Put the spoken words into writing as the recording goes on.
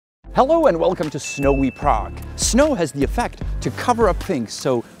Hello and welcome to snowy Prague. Snow has the effect to cover up things,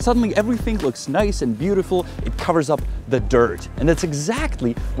 so suddenly everything looks nice and beautiful. It covers up the dirt. And that's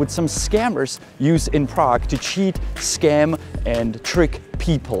exactly what some scammers use in Prague to cheat, scam, and trick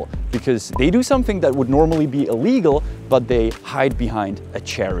people, because they do something that would normally be illegal, but they hide behind a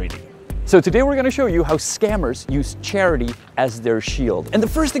charity. So today we're going to show you how scammers use charity as their shield. And the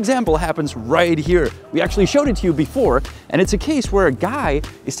first example happens right here. We actually showed it to you before, and it's a case where a guy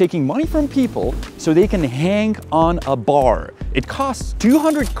is taking money from people so they can hang on a bar. It costs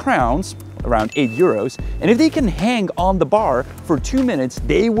 200 crowns, around 8 euros, and if they can hang on the bar for 2 minutes,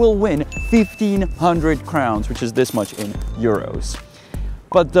 they will win 1,500 crowns, which is this much in euros.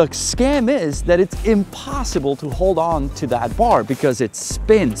 But the scam is that it's impossible to hold on to that bar because it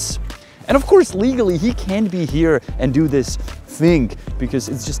spins. And of course, legally, he can't be here and do this thing because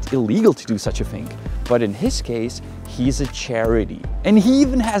it's just illegal to do such a thing. But in his case, he's a charity. And he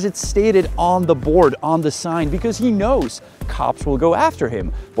even has it stated on the board, on the sign, because he knows cops will go after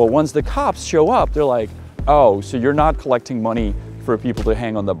him. But once the cops show up, they're like, oh, so you're not collecting money for people to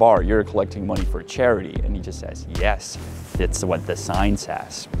hang on the bar, you're collecting money for charity. And he just says, yes, that's what the sign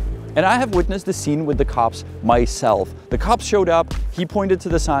says. And I have witnessed the scene with the cops myself. The cops showed up, he pointed to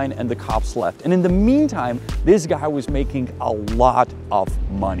the sign, and the cops left. And in the meantime, this guy was making a lot of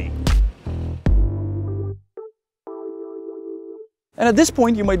money. And at this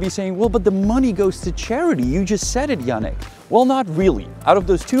point, you might be saying, well, but the money goes to charity. You just said it, Janek. Well, not really. Out of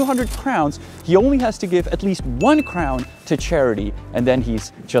those 200 crowns, he only has to give at least 1 crown to charity, and then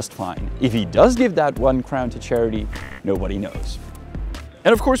he's just fine. If he does give that 1 crown to charity, nobody knows.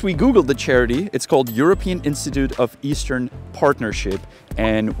 And of course, we Googled the charity. It's called European Institute of Eastern Partnership,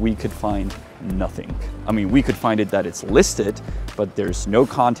 and we could find nothing. I mean, we could find it that it's listed, but there's no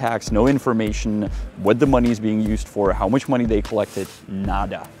contacts, no information, what the money is being used for, how much money they collected,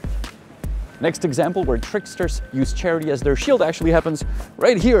 nada. Next example where tricksters use charity as their shield actually happens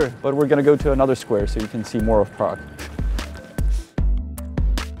right here, but we're gonna go to another square so you can see more of Prague.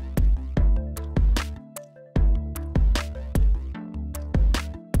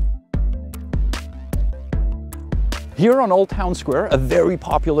 Here on Old Town Square, a very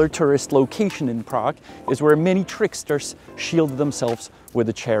popular tourist location in Prague, is where many tricksters shield themselves with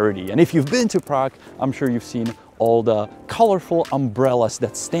a charity. And if you've been to Prague, I'm sure you've seen all the colorful umbrellas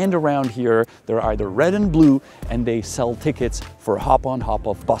that stand around here. They're either red and blue, and they sell tickets for hop-on,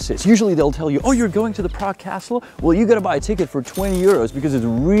 hop-off buses. Usually they'll tell you, oh, you're going to the Prague Castle? Well, you gotta buy a ticket for 20 euros because it's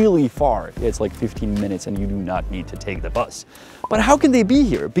really far. It's like 15 minutes and you do not need to take the bus. But how can they be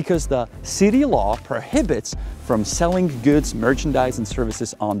here? Because the city law prohibits from selling goods, merchandise, and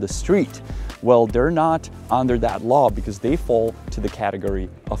services on the street. Well, they're not under that law because they fall to the category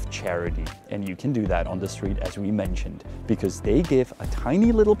of charity. And you can do that on the street, as we mentioned, because they give a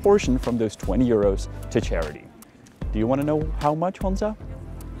tiny little portion from those 20 euros to charity. Do you want to know how much, Honza?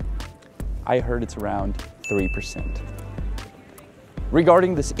 I heard it's around 3%.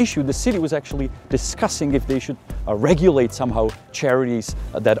 Regarding this issue, the city was actually discussing if they should regulate somehow charities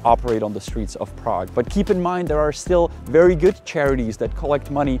that operate on the streets of Prague. But keep in mind, there are still very good charities that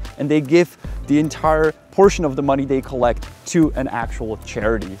collect money, and they give the entire portion of the money they collect to an actual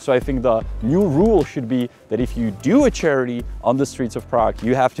charity. So I think the new rule should be that if you do a charity on the streets of Prague,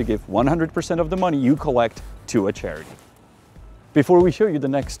 you have to give 100% of the money you collect to a charity. Before we show you the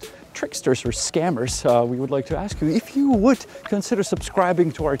next tricksters or scammers, we would like to ask you if you would consider subscribing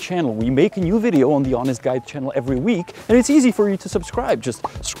to our channel. We make a new video on the Honest Guide channel every week, and it's easy for you to subscribe. Just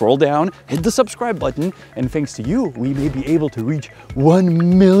scroll down, hit the subscribe button, and thanks to you, we may be able to reach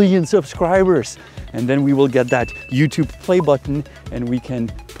 1 million subscribers. And then we will get that YouTube play button, and we can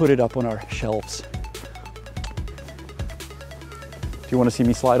put it up on our shelves. Do you want to see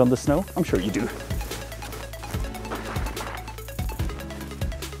me slide on the snow? I'm sure you do.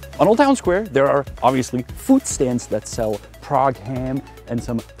 On Old Town Square, there are obviously food stands that sell Prague ham and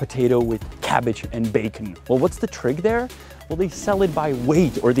some potato with cabbage and bacon. Well, what's the trick there? Well, they sell it by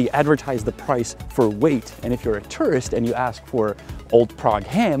weight, or they advertise the price for weight. And if you're a tourist and you ask for old Prague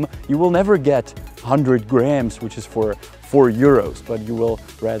ham, you will never get 100 grams, which is for 4 euros, but you will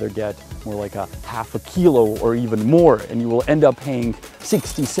rather get more like a half a kilo or even more, and you will end up paying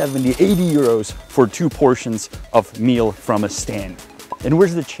 60, 70, 80 euros for 2 portions of meal from a stand. And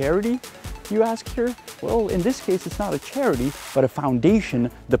where's the charity, you ask here? Well, in this case, it's not a charity, but a foundation,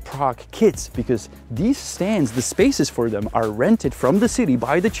 the Prague Kids, because these stands, the spaces for them are rented from the city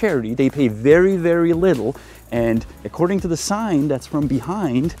by the charity. They pay very, very little. And according to the sign that's from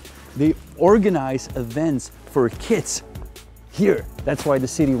behind, they organize events for kids here. That's why the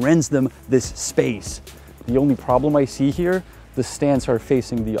city rents them this space. The only problem I see here, the stands are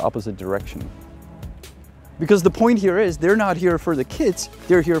facing the opposite direction. Because the point here is they're not here for the kids,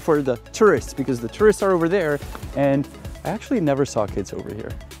 they're here for the tourists, because the tourists are over there, and I actually never saw kids over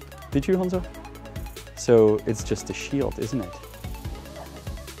here. Did you, Honza? So it's just a shield, isn't it?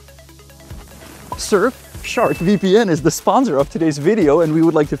 Surfshark VPN is the sponsor of today's video, and we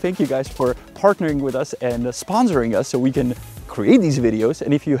would like to thank you guys for partnering with us and sponsoring us so we can create these videos.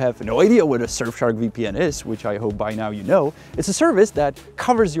 And if you have no idea what a Surfshark VPN is, which I hope by now you know, it's a service that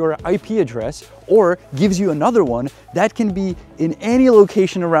covers your IP address or gives you another one that can be in any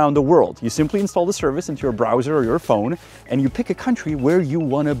location around the world. You simply install the service into your browser or your phone, and you pick a country where you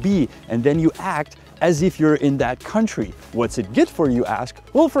want to be, and then you act as if you're in that country. What's it good for, you ask?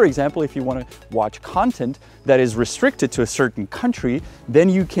 Well, for example, if you want to watch content that is restricted to a certain country, then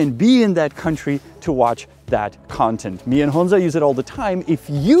you can be in that country to watch that content. Me and Honza use it all the time. If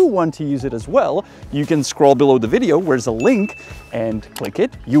you want to use it as well, you can scroll below the video where there's a link and click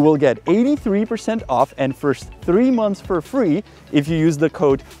it. You will get 83% off and first 3 months for free if you use the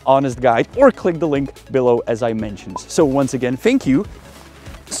code HONESTGUIDE or click the link below as I mentioned. So once again, thank you,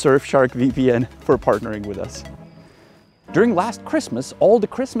 Surfshark VPN, for partnering with us. During last Christmas, all the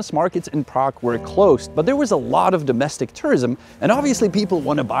Christmas markets in Prague were closed, but there was a lot of domestic tourism, and obviously people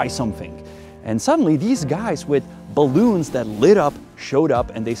want to buy something. And suddenly these guys with balloons that lit up showed up,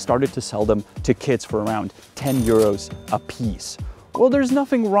 and they started to sell them to kids for around 10 euros a piece. Well, there's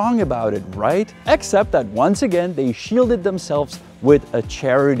nothing wrong about it, right? Except that once again, they shielded themselves with a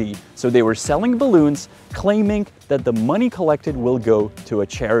charity. So they were selling balloons, claiming that the money collected will go to a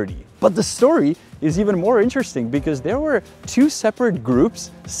charity. But the story is even more interesting because there were two separate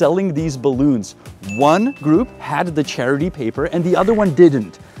groups selling these balloons. One group had the charity paper and the other one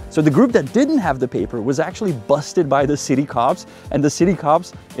didn't. So the group that didn't have the paper was actually busted by the city cops, and the city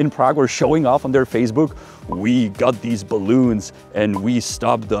cops in Prague were showing off on their Facebook, we got these balloons and we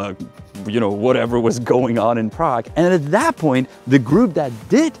stopped the, whatever was going on in Prague. And at that point, the group that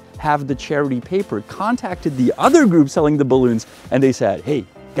did have the charity paper contacted the other group selling the balloons, and they said, hey,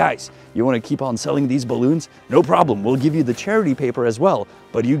 guys, you want to keep on selling these balloons? No problem, we'll give you the charity paper as well,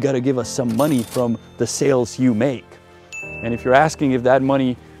 but you got to give us some money from the sales you make. And if you're asking if that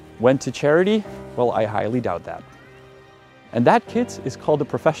money went to charity, well, I highly doubt that. And that, kids, is called a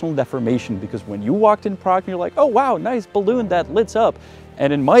professional deformation, because when you walked in Prague, you're like, oh wow, nice balloon that lights up.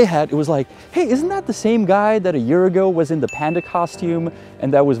 And in my head, it was like, hey, isn't that the same guy that a year ago was in the panda costume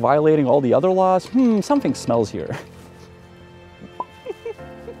and that was violating all the other laws? Something smells here.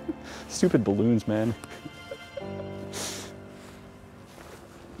 Stupid balloons, man.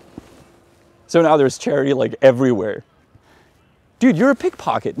 So now there's charity like everywhere. Dude, you're a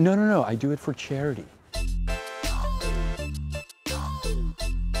pickpocket. No, I do it for charity.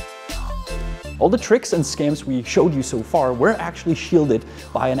 All the tricks and scams we showed you so far were actually shielded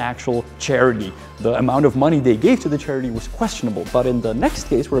by an actual charity. The amount of money they gave to the charity was questionable, but in the next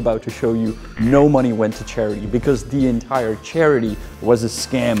case we're about to show you, no money went to charity because the entire charity was a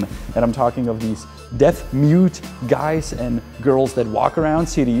scam. And I'm talking of these deaf-mute guys and girls that walk around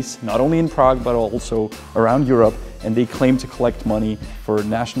cities, not only in Prague, but also around Europe, and they claim to collect money for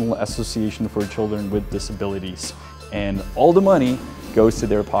National Association for Children with Disabilities. And all the money goes to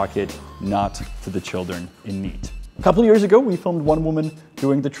their pocket, not to the children in need. A couple years ago, we filmed one woman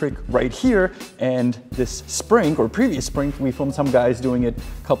doing the trick right here, and this spring, or previous spring, we filmed some guys doing it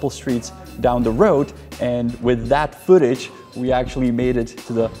a couple streets down the road, and with that footage, we actually made it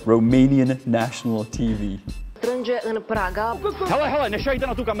to the Romanian national TV.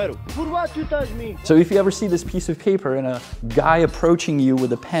 So if you ever see this piece of paper and a guy approaching you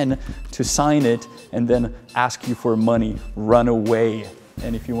with a pen to sign it and then ask you for money, run away.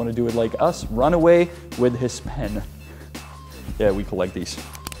 And if you want to do it like us, run away with his pen. Yeah, we collect these.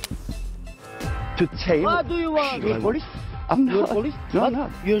 To tame. What do you want? Police? I'm not. You're police? No, what? I'm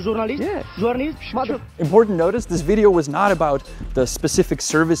not. You're a journalist? Yeah. Journalist? Sure. Important notice, this video was not about the specific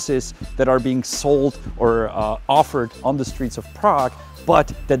services that are being sold or offered on the streets of Prague,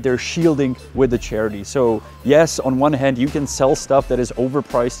 but that they're shielding with the charity. So yes, on one hand, you can sell stuff that is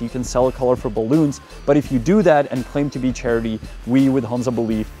overpriced, you can sell colorful balloons, but if you do that and claim to be charity, we with Honza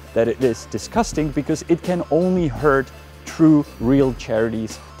believe that it is disgusting because it can only hurt true, real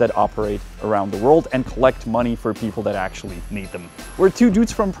charities that operate around the world and collect money for people that actually need them. We're two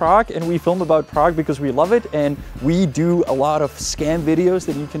dudes from Prague and we film about Prague because we love it, and we do a lot of scam videos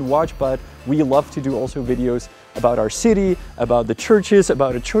that you can watch, but we love to do also videos about our city, about the churches,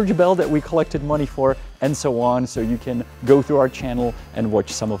 about a church bell that we collected money for, and so on. So you can go through our channel and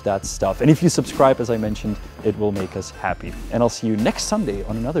watch some of that stuff. And if you subscribe, as I mentioned, it will make us happy. And I'll see you next Sunday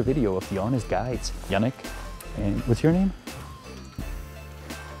on another video of The Honest Guides. Janek, and what's your name?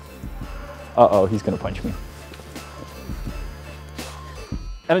 Uh-oh, he's gonna punch me.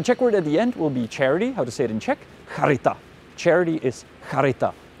 And a Czech word at the end will be charity. How to say it in Czech? Charita. Charity is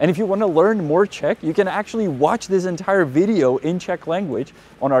charita. And if you want to learn more Czech, you can actually watch this entire video in Czech language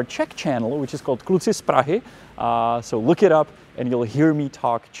on our Czech channel, which is called Kluci z Prahy. So look it up and you'll hear me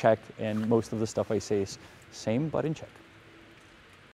talk Czech, and most of the stuff I say is same but in Czech.